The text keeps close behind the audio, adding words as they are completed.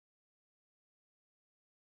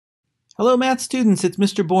Hello, math students. It's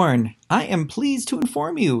Mr. Bourne. I am pleased to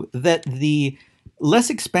inform you that the less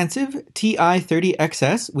expensive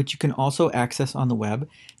TI-30XS, which you can also access on the web,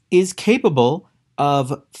 is capable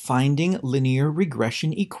of finding linear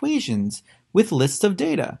regression equations with lists of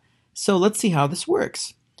data. So let's see how this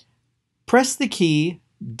works. Press the key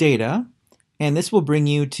Data, and this will bring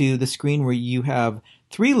you to the screen where you have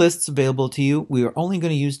three lists available to you. We are only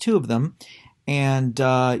going to use two of them, and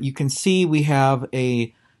you can see we have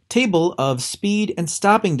a table of speed and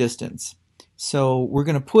stopping distance. So we're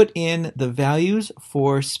going to put in the values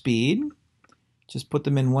for speed. Just put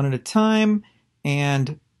them in one at a time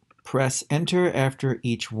and press enter after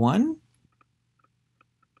each one.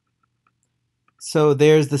 So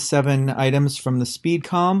there's the 7 items from the speed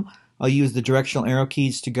column. I'll use the directional arrow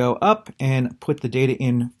keys to go up and put the data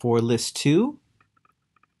in for list 2.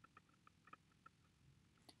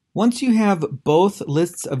 Once you have both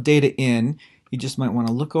lists of data in, you just might want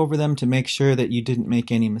to look over them to make sure that you didn't make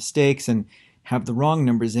any mistakes and have the wrong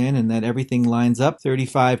numbers in and that everything lines up,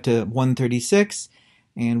 35 to 136,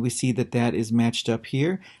 and we see that that is matched up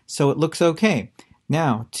here, so it looks okay.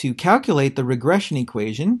 Now, to calculate the regression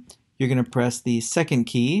equation, you're going to press the second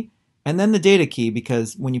key and then the data key,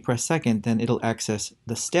 because when you press second, then it'll access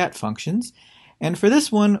the stat functions. And for this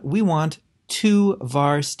one, we want 2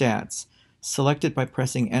 var stats. Select it by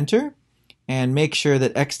pressing enter, and make sure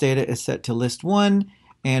that X data is set to list 1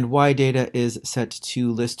 and Y data is set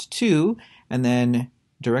to list 2, and then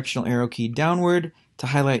directional arrow key downward to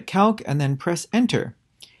highlight calc and then press enter.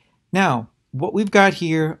 Now, what we've got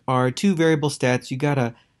here are 2 variable stats. You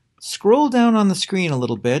gotta scroll down on the screen a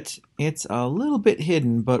little bit. It's a little bit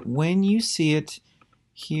hidden, but when you see it,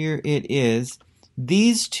 here it is.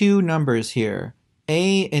 These 2 numbers here,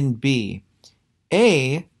 A and B.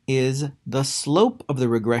 A is the slope of the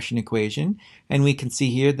regression equation, and we can see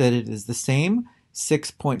here that it is the same,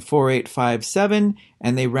 6.4857,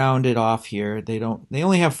 and they round it off here. They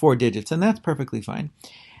only have 4 digits, and that's perfectly fine.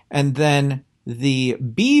 And then the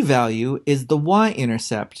B value is the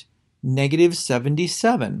y-intercept,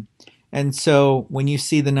 -77. And so when you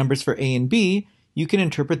see the numbers for A and B, you can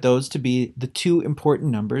interpret those to be the 2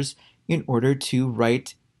 important numbers in order to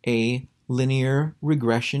write a linear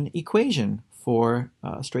regression equation for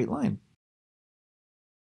a straight line.